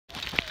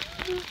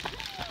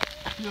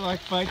You like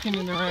biking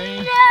in the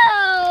rain?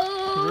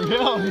 No!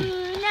 Really?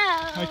 No!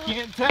 I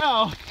can't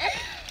tell.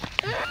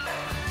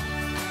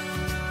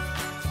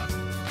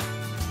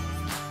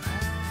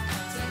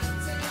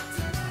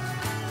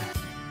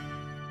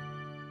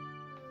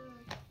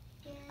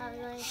 I was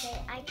going to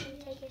say, I can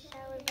take a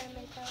shower by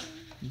myself.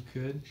 You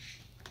could?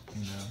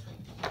 No.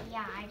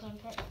 Yeah, I can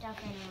put stuff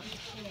in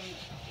here.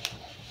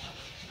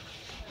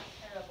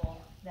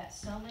 Terrible that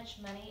so much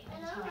money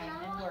and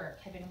time and work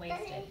have been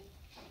wasted.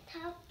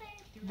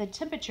 The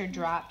temperature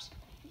dropped.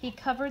 He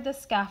covered the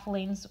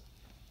scaffoldings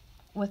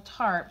with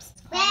tarps.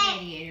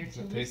 Radiator Does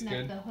to it taste loosen up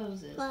good? the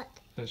hoses. What?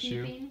 That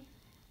shoe? Keeping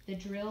the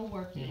drill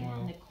working in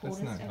Well, the that's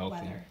coldest not of healthy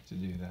weather. to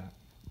do that.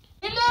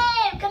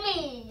 Come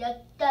here.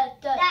 That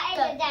is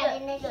your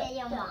dad and this is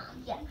your mom.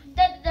 Yeah.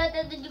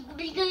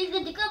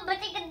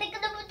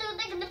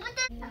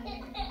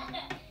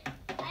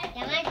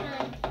 Yeah, my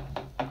turn.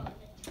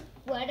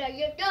 What are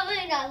you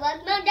doing? I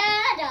like my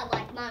dad, I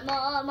like my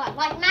mom, I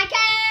like my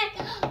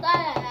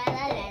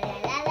cat.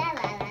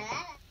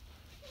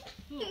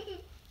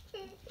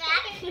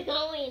 That's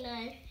going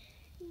on.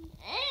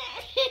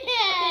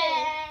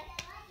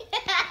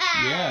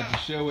 Yeah, to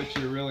show what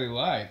you really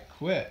like.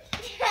 Quit.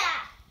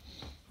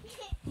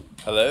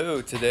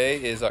 Hello,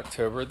 today is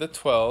October the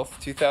 12th,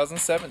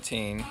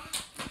 2017.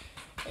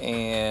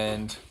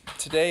 And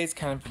today is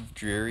kind of a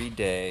dreary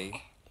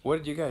day. What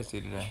did you guys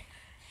do today?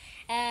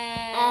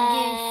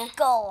 Do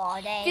school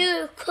all day.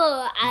 Do school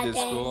all You did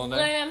school all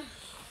day?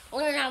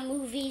 Learn on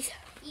movies.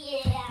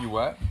 Yeah. You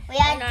what? We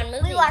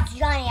watched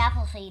Johnny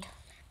Appleseed.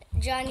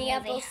 Johnny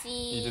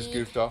Appleseed. You just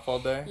goofed off all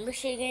day?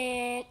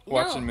 Michigan.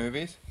 Watching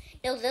movies?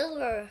 No, those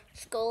were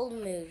school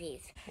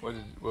movies. What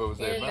was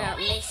They they were about? about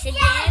Michigan.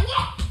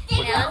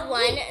 That was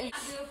one.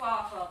 Goof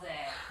off all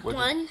day.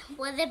 One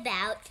was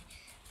about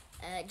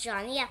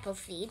Johnny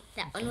Appleseed.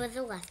 That one was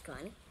the last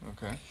one.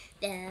 Okay.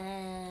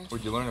 The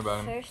What'd you learn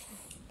about him? first,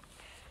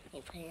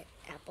 he planted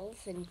apples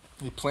and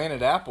He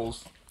planted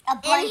apples. a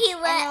bunch. And he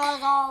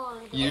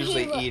let You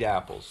usually eat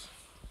apples.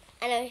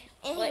 and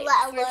he let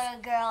a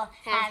little girl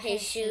have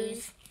his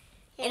shoes.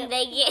 And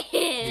they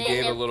You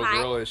gave a little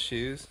girl his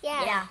shoes?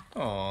 Yeah.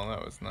 Oh,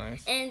 that was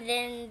nice. And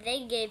then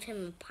they gave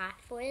him a pot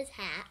for his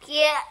hat.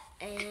 Yeah.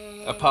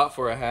 And A pot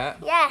for a hat?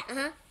 yeah.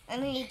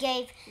 And he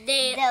gave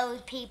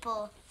those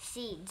people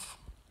seeds.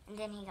 And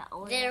then he got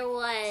older. There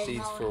was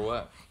Seeds for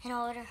what? an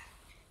order.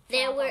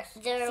 There was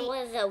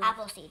a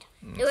apple seed.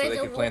 So they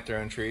could plant their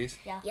own trees?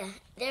 Yeah.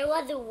 There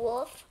was a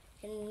wolf,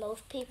 and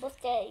most people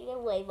stayed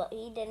away, but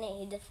he didn't.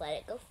 He just let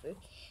it go through.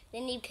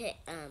 Then he put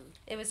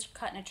It was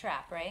caught in a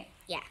trap, right?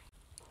 Yeah.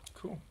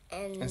 Cool.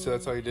 And And so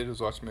that's all you did was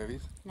watch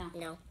movies?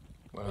 no.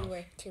 What We else?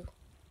 were two.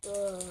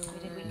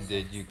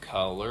 Did you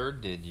color?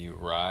 Did you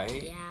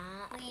write? Yeah.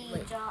 We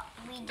did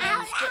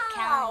skip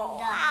counting.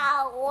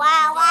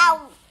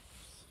 Wow.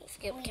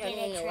 Skip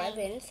counting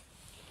 11s.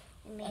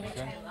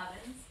 Okay.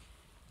 11s.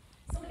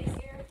 Somebody's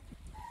here.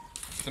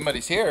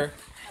 Somebody's here?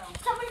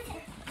 Somebody's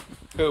here.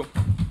 Who?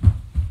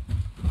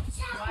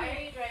 Why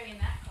are you driving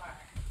that car?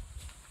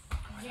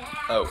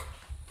 Oh,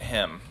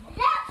 him.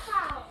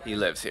 He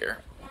lives here.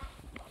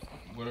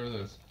 What are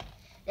those?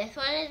 This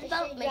one is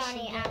about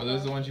Michigan. Are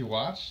those the ones you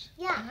watched?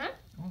 Yeah.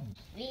 Oh.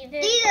 These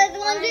are the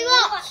ones we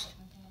watched.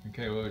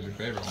 Okay, what was your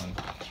favorite one?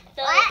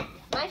 So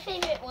my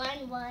favorite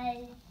one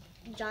was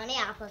Johnny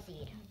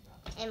Appleseed.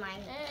 And mine.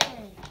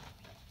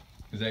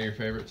 Is that your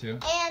favorite too?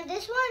 And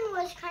this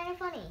one was kind of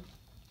funny.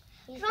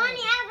 Johnny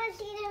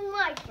Appleseed is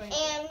my favorite.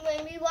 And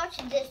when we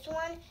watched this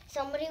one,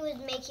 somebody was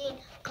making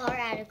a car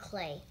out of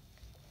clay.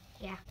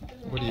 Yeah.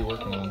 What are you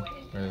working on,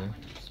 Riley?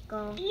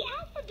 Go. The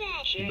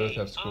alphabet. You both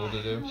have school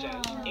to do?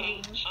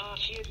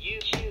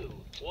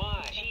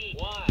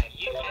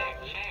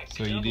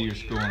 So you do your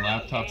school on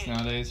laptops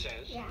nowadays?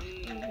 Yeah. Push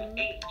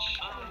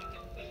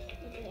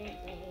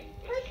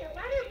the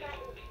letter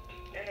button.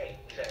 A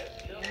says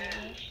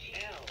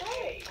L,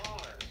 A,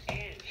 R, N,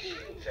 C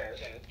says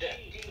D,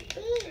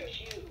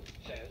 Q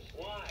says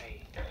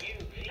Y,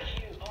 U, V, Q,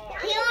 R.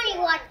 He only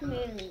watched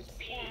movies.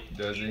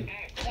 Does he?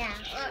 Yeah.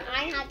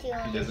 I had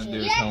to. He doesn't do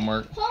his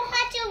homework? Who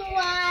had to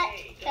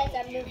watch? Because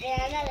I'm moving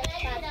another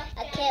time.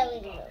 A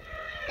Kelly movie.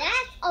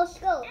 That's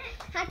school.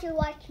 Had to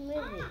watch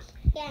movies.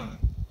 Yeah.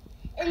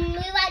 And we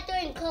were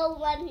doing cold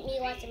when we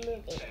watch a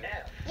movie.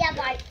 Yeah,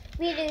 but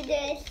we do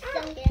this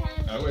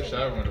sometimes. I wish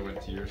I would have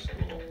went to your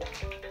school.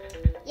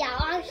 Yeah,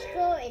 our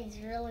school is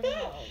really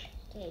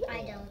cold. I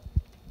don't.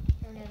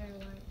 I never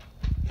won.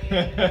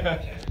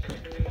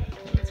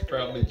 That's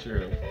probably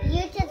true.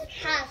 You just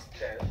pass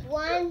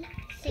one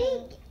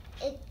thing.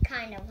 It's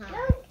kind of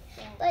hard.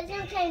 But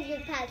sometimes you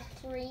pass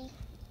 3.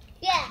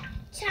 Yeah.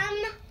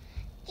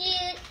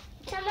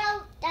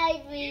 Somehow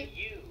we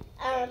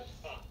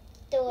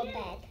do a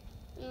bed.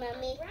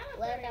 Mommy,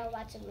 we're gonna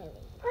watch a movie.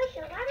 Push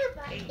the letter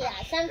button. Yeah,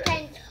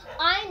 sometimes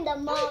I'm the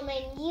mom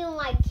and you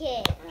my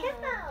kid.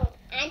 Hippo.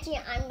 Actually,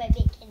 I'm a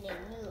big kid and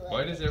you.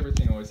 Why does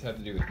everything always have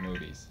to do with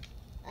movies?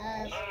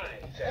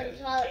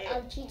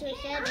 Our teacher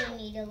said we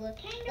need to look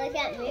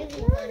at movies.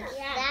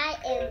 That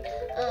and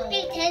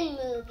pretend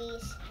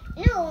movies.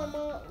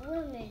 No,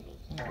 real movies.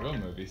 Oh, real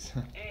movies.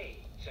 A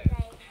says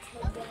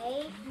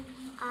Today,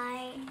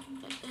 I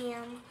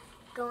am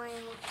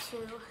going to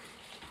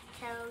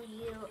tell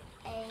you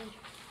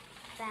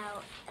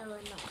about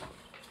Illinois.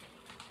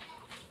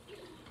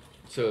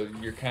 So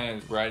you're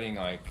kind of writing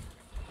like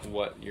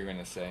what you're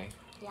gonna say.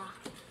 Yeah.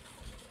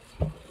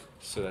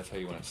 So that's how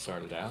you want to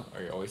start it out?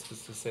 Are you always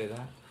supposed to say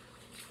that?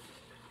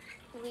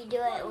 We do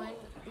it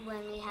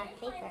when we have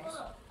papers.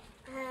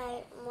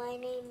 Hi, my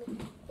name is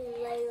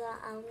Layla.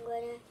 I'm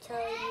going to tell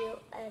you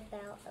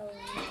about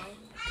Illinois.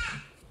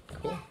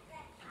 Cool.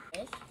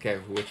 This Okay,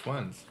 which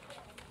ones?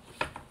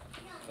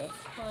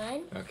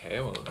 one. Okay,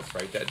 well, let's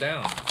write that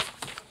down.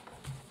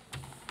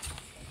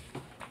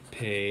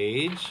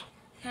 Page.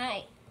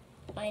 Hi,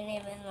 my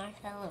name is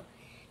Marcelo.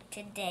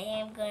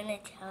 Today I'm going to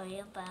tell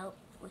you about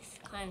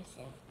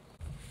Wisconsin.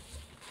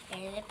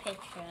 Here's a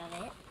picture of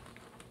it.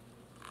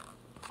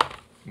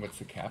 What's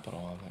the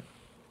capital of it?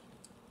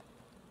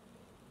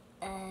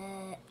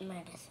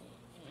 Madison.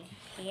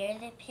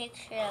 Here's a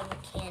picture of a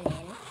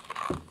cannon.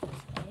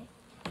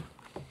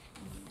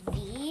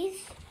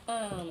 These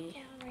are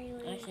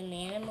some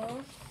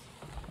animals.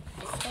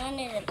 This one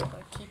is a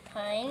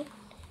porcupine,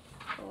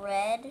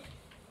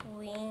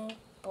 red-winged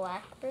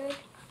blackbird.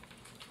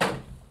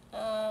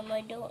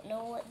 I don't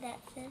know what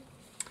that says.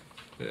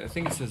 I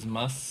think it says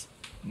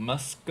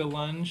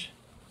muskellunge.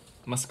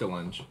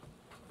 Muskellunge.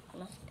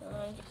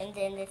 Muskellunge, and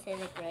then this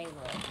is a gray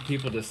one.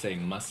 People just say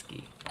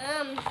muskie.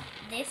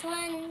 This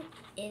one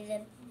is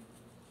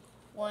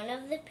one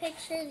of the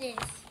pictures is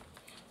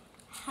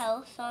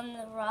house on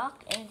the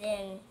rock, and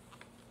then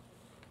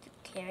the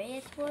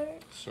Carious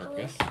word.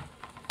 Circus.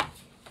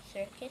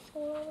 Circus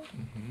world.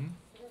 Mm-hmm.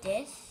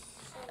 This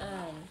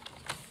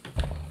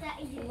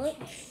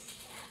looks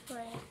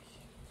like.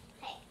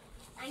 Hey,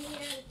 I need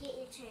to get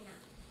your turn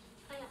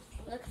on.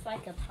 Looks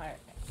like a park.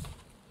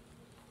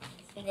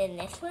 And then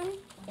this one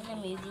is a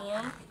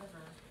museum,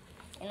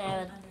 and I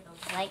would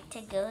like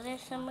to go there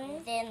somewhere.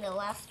 Then the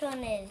last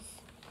one is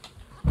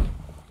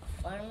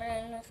farmer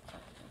in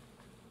Wisconsin.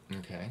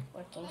 Okay.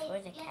 Working for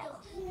the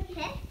cows.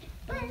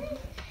 I'm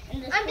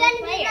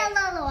gonna be the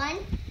little one.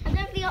 I'm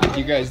gonna be. Do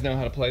you guys know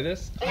how to play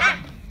this? Yeah.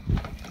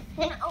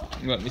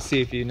 Let me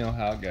see if you know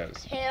how it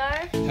goes.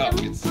 Here. How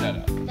it gets set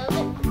up.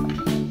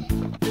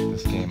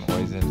 This game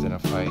always ends in a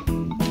fight.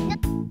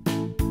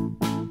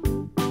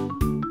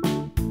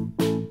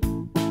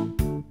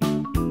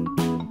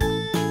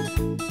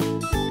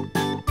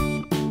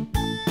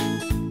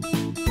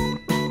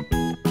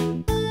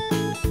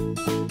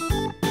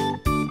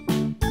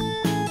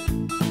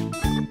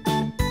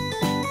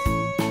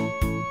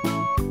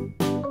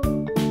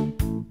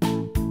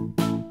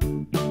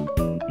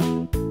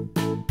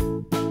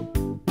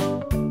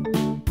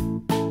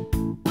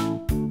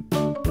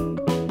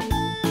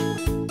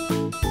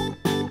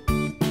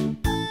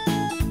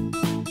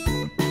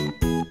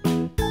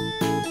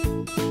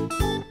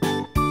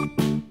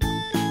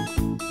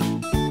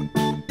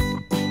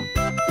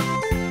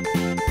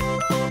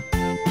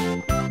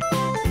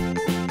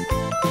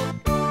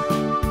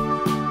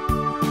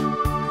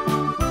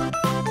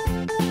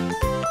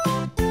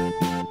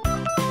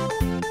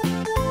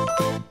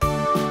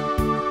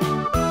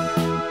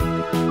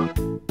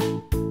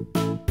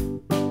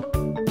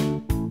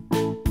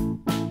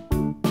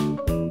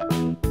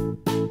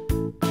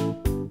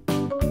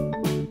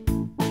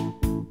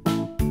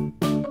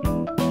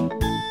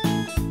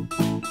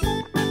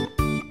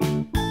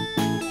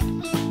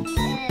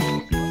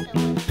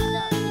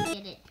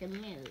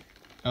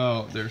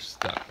 Oh, they're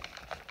stuck.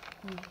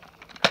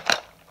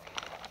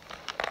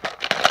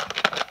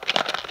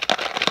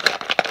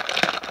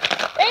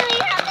 Really,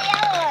 have the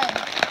other one.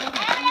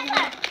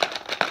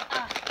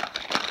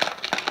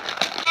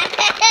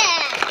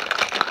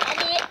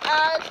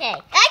 Okay.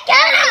 I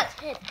got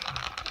it.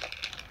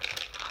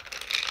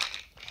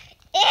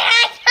 Yeah,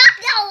 I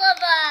got all of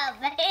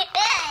them.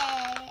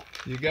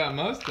 You got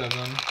most of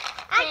them.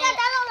 I got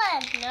all of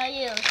them. No,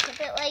 you tip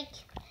it like.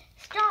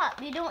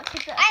 Stop! You don't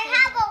tip it. I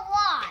have a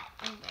lot.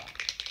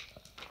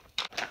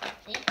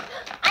 See?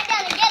 I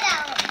gotta get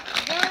that one.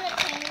 Doing it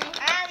to me.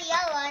 I have the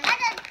other one.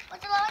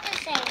 What's the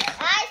largest thing?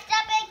 I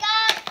step it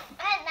up.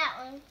 I have that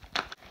one.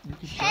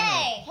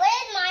 Hey, what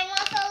is mine?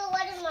 Also,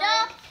 what is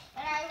mine?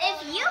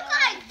 If you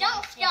guys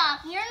don't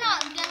stop, you're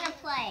not gonna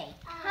play.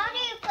 How do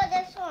you put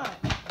this one?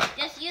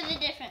 Just use a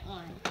different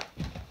one.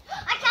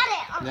 I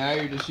got it. Now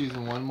you're just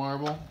using one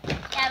marble?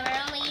 Yeah,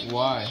 we're only using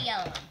Why? the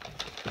yellow.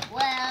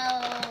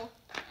 Well,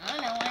 I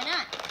don't know, why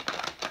not?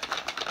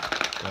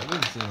 That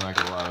doesn't seem like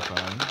a lot of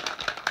fun.